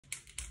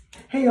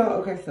Hey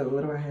y'all, okay, so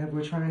what do I have?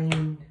 We're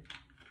trying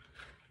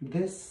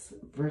this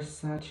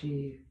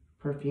Versace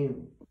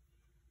perfume.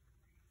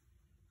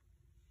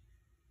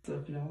 So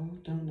if y'all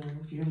don't know,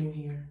 if you're new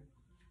here,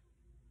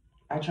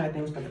 I try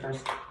things for the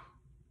first time.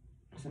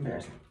 It's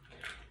embarrassing.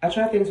 I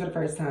try things for the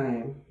first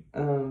time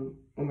on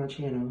my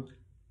channel,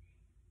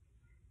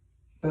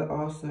 but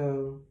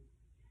also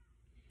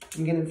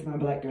I'm getting into my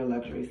black girl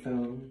luxury, so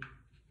I'm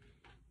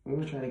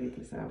gonna try to get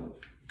this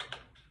out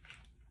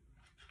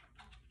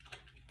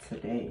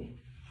today.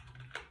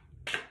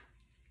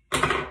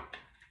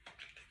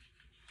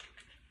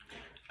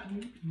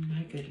 Oh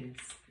my goodness,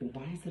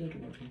 why is it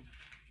adorable?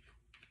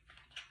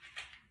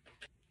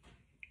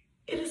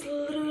 It is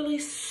literally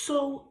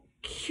so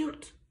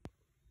cute.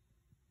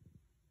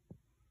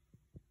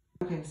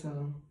 Okay,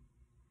 so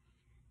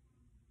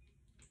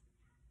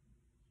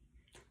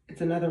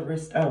it's another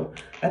wrist. Oh,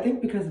 I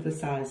think because of the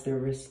size, they're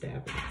wrist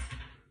stabbers.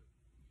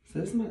 So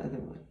this is my other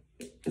one.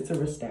 It's a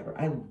wrist stabber.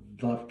 I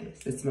love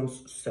this. It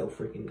smells so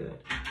freaking good.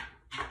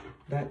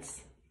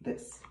 That's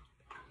this.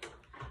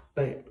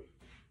 But,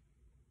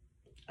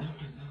 oh my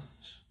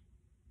gosh.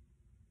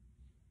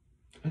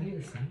 Are they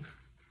the same?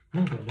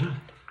 No, they're not.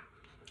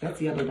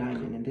 That's Yellow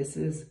Diamond, and this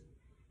is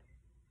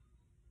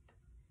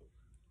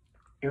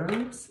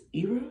Eros?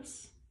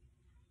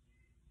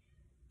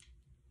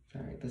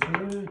 Sorry, this is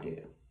what I do.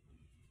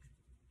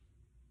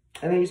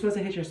 And then you're supposed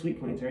to hit your sweet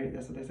points, right?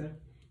 That's what they said.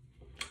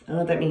 I don't know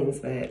what that means,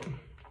 but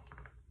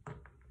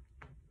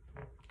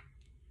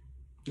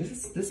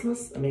this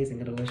smells amazing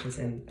and delicious,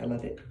 and I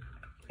love it.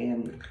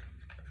 And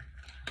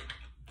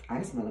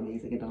I smell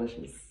amazing and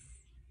delicious.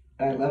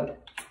 I love it.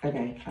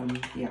 Okay,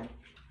 yeah.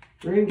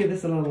 We're gonna give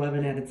this an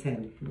 11 out of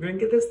 10. We're gonna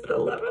give this an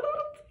 11 out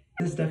of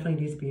 10. This definitely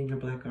needs to be in your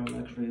black girl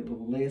luxury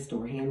little list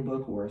or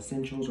handbook or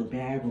essentials or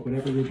bag or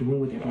whatever you're doing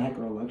with your black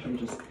girl luxury.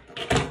 Just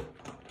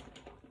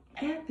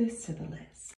add this to the list.